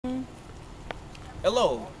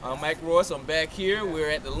Hello, I'm Mike Royce. I'm back here.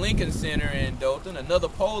 We're at the Lincoln Center in Dothan, another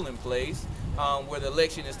polling place where the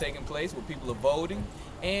election is taking place, where people are voting.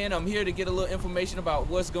 And I'm here to get a little information about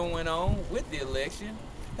what's going on with the election.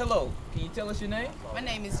 Hello, can you tell us your name? My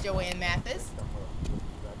name is Joanne Mathis.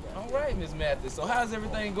 All right, Ms. Mathis. So how's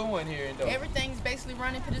everything going here in Dothan? Everything's basically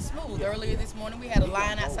running pretty smooth. Earlier this morning we had a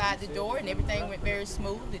line outside the door and everything went very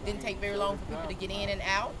smooth. It didn't take very long for people to get in and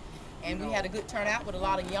out. And we had a good turnout with a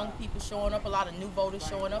lot of young people showing up, a lot of new voters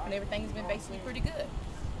showing up, and everything's been basically pretty good.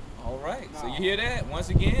 All right, so you hear that? Once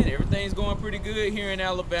again, everything's going pretty good here in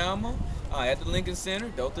Alabama, at the Lincoln Center,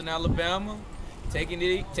 Dothan, Alabama. Taking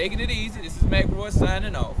it easy. This is Mac Royce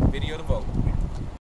signing off. Video to vote.